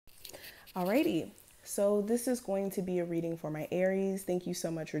Alrighty, so this is going to be a reading for my Aries. Thank you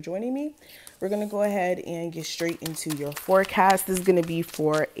so much for joining me. We're going to go ahead and get straight into your forecast. This is going to be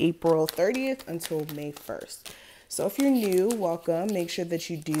for April 30th until May 1st. So if you're new, welcome. Make sure that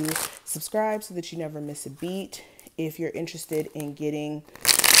you do subscribe so that you never miss a beat. If you're interested in getting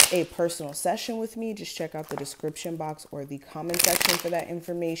a personal session with me, just check out the description box or the comment section for that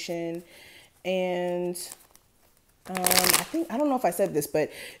information. And I don't know if I said this,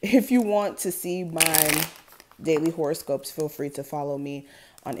 but if you want to see my daily horoscopes, feel free to follow me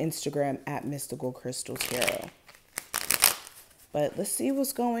on Instagram at Mystical Crystal Tarot. But let's see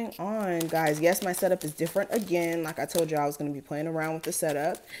what's going on, guys. Yes, my setup is different again. Like I told you, I was going to be playing around with the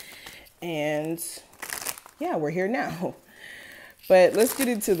setup. And yeah, we're here now. But let's get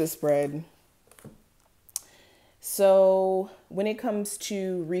into the spread. So when it comes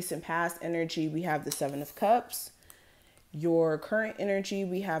to recent past energy, we have the Seven of Cups. Your current energy,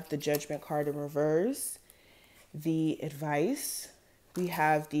 we have the Judgment card in reverse. The advice, we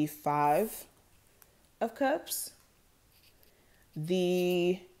have the Five of Cups.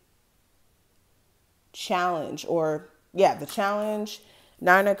 The challenge, the challenge,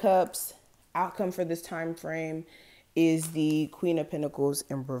 Nine of Cups. Outcome for this time frame is the Queen of Pentacles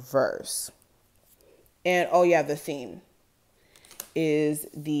in reverse. And the theme is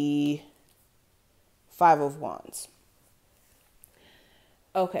the Five of Wands.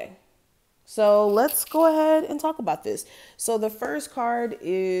 Okay, so let's go ahead and talk about this. So the first card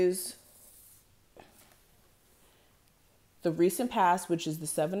is the recent past, which is the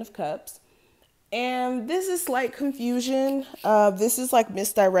Seven of Cups. And this is slight confusion. This is like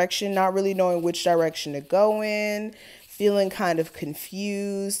misdirection, not really knowing which direction to go in, feeling kind of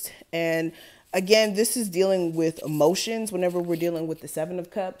confused. And again, this is dealing with emotions. Whenever we're dealing with the Seven of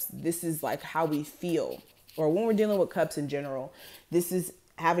Cups, this is like how we feel. Or when we're dealing with cups in general, this is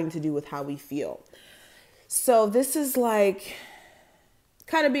having to do with how we feel. So this is like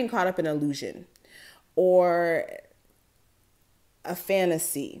kind of being caught up in an illusion or a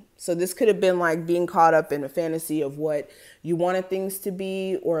fantasy. So this could have been like being caught up in a fantasy of what you wanted things to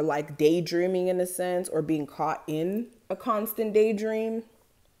be, or like daydreaming in a sense, or being caught in a constant daydream,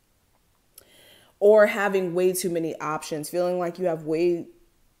 or having way too many options, feeling like you have way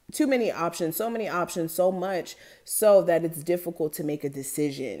too many options, so much so that it's difficult to make a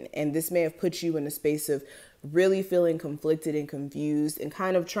decision. And this may have put you in a space of really feeling conflicted and confused and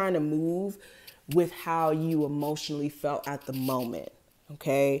kind of trying to move with how you emotionally felt at the moment.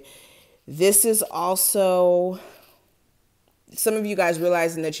 Okay. This is also some of you guys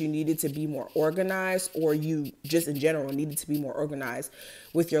realizing that you needed to be more organized, or you just in general needed to be more organized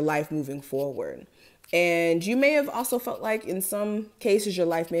with your life moving forward. And you may have also felt like in some cases your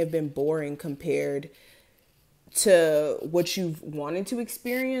life may have been boring compared to what you've wanted to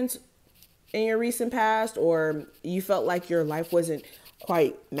experience in your recent past, or you felt like your life wasn't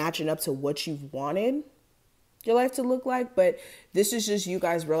quite matching up to what you've wanted your life to look like. But this is just you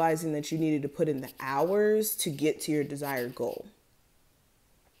guys realizing that you needed to put in the hours to get to your desired goal.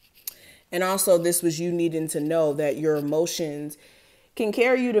 And also this was you needing to know that your emotions can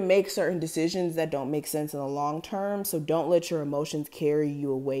carry you to make certain decisions that don't make sense in the long term. So don't let your emotions carry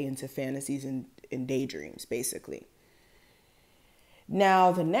you away into fantasies and daydreams, basically.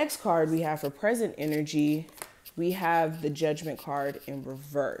 Now, the next card we have for present energy, we have the Judgment card in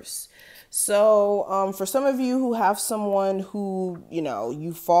reverse. So for some of you who have someone who,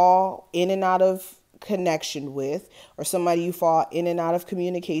 you fall in and out of connection with, or somebody you fall in and out of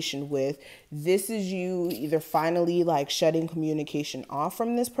communication with, this is you either finally like shutting communication off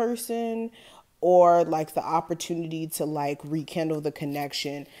from this person, or like the opportunity to like rekindle the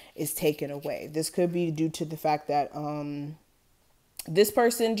connection is taken away. This could be due to the fact that this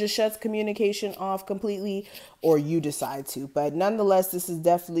person just shuts communication off completely, or you decide to. But nonetheless, this is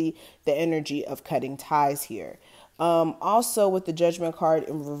definitely the energy of cutting ties here. Also, with the Judgment card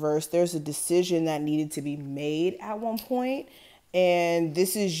in reverse, there's a decision that needed to be made at one point. And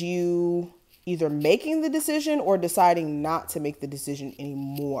this is you either making the decision or deciding not to make the decision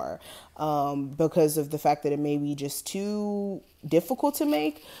anymore, because of the fact that it may be just too difficult to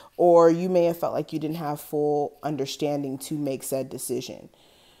make, or you may have felt like you didn't have full understanding to make said decision.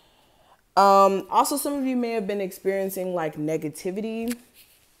 Also, some of you may have been experiencing like negativity.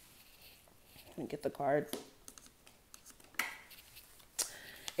 Let me get the card.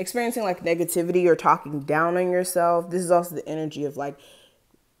 Experiencing like negativity or talking down on yourself. This is also the energy of like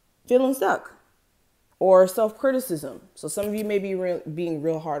feeling stuck or self-criticism. So some of you may be being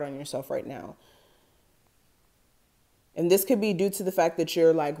real hard on yourself right now. And this could be due to the fact that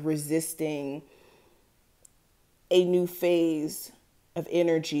you're like resisting a new phase of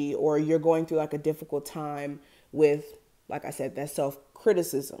energy, or you're going through like a difficult time with, like I said, that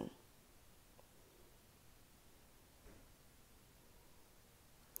self-criticism.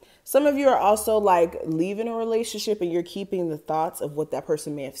 Some of you are also like leaving a relationship and you're keeping the thoughts of what that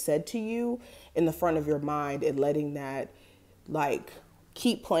person may have said to you in the front of your mind and letting that like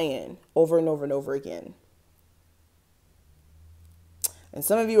keep playing over and over and over again. And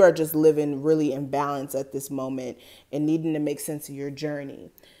some of you are just living really in balance at this moment and needing to make sense of your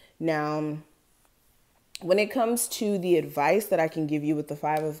journey. Now, when it comes to the advice that I can give you with the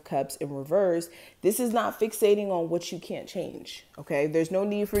Five of Cups in reverse, this is not fixating on what you can't change, okay? There's no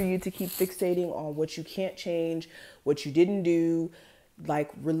need for you to keep fixating on what you can't change, what you didn't do.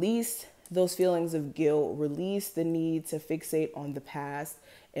 Like, release those feelings of guilt, release the need to fixate on the past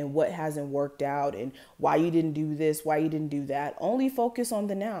and what hasn't worked out and why you didn't do this, why you didn't do that. Only focus on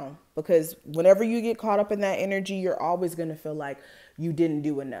the now, because whenever you get caught up in that energy, you're always going to feel like you didn't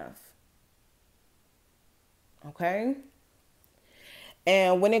do enough. Okay.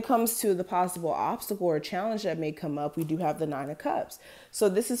 And when it comes to the possible obstacle or challenge that may come up, we do have the Nine of Cups. So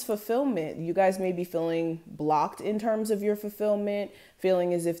this is fulfillment. You guys may be feeling blocked in terms of your fulfillment,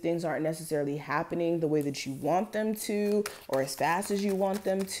 feeling as if things aren't necessarily happening the way that you want them to, or as fast as you want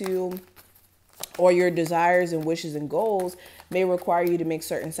them to, or your desires and wishes and goals may require you to make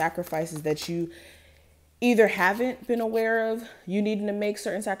certain sacrifices that you either haven't been aware of, you needing to make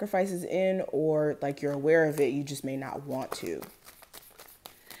certain sacrifices in, or like you're aware of it, you just may not want to.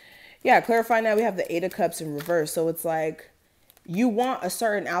 Yeah, clarifying that, we have the Eight of Cups in reverse. So it's like you want a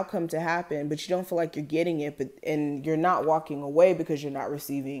certain outcome to happen, but you don't feel like you're getting it, and you're not walking away because you're not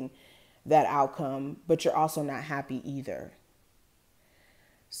receiving that outcome, but you're also not happy either.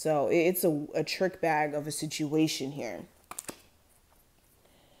 So it's a trick bag of a situation here.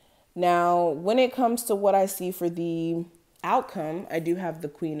 Now, when it comes to what I see for the outcome, I do have the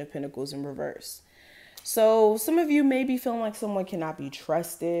Queen of Pentacles in reverse. So some of you may be feeling like someone cannot be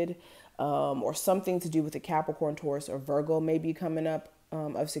trusted, or something to do with a Capricorn, Taurus, or Virgo may be coming up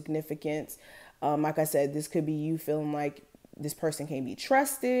of significance. Like I said, this could be you feeling like this person can't be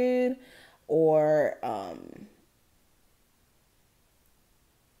trusted, or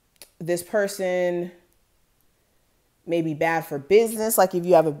this person may be bad for business. Like if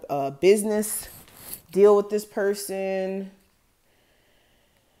you have a business deal with this person.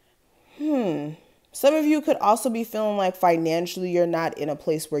 Some of you could also be feeling like financially you're not in a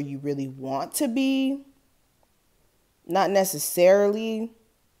place where you really want to be. Not necessarily.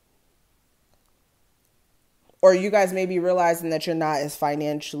 Or you guys may be realizing that you're not as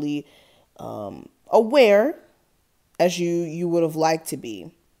financially aware as you would have liked to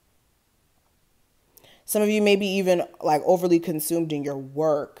be. Some of you may be even like overly consumed in your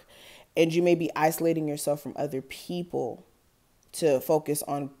work, and you may be isolating yourself from other people to focus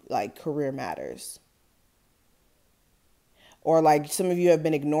on like career matters. Or like some of you have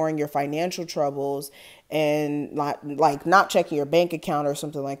been ignoring your financial troubles and not checking your bank account or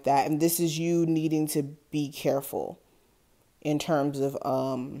something like that. And this is you needing to be careful in terms of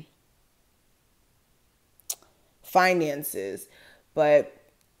finances. But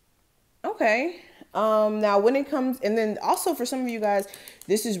okay. Now when it comes, and then also for some of you guys,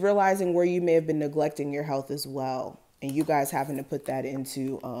 this is realizing where you may have been neglecting your health as well. And you guys having to put that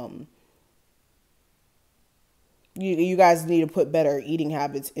into, you guys need to put better eating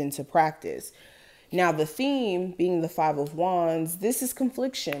habits into practice. Now the theme being the Five of Wands, this is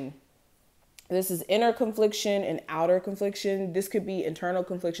confliction. This is inner confliction and outer confliction. This could be internal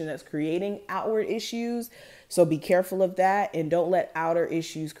confliction that's creating outward issues. So be careful of that, and don't let outer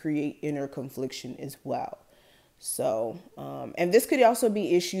issues create inner confliction as well. So, and this could also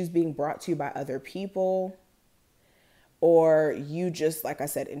be issues being brought to you by other people, or you just, like I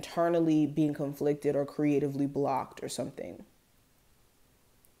said, internally being conflicted or creatively blocked or something.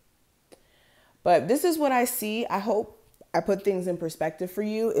 But this is what I see. I hope I put things in perspective for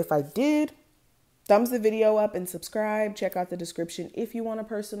you. If I did, thumbs the video up and subscribe. Check out the description if you want a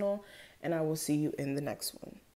personal, and I will see you in the next one.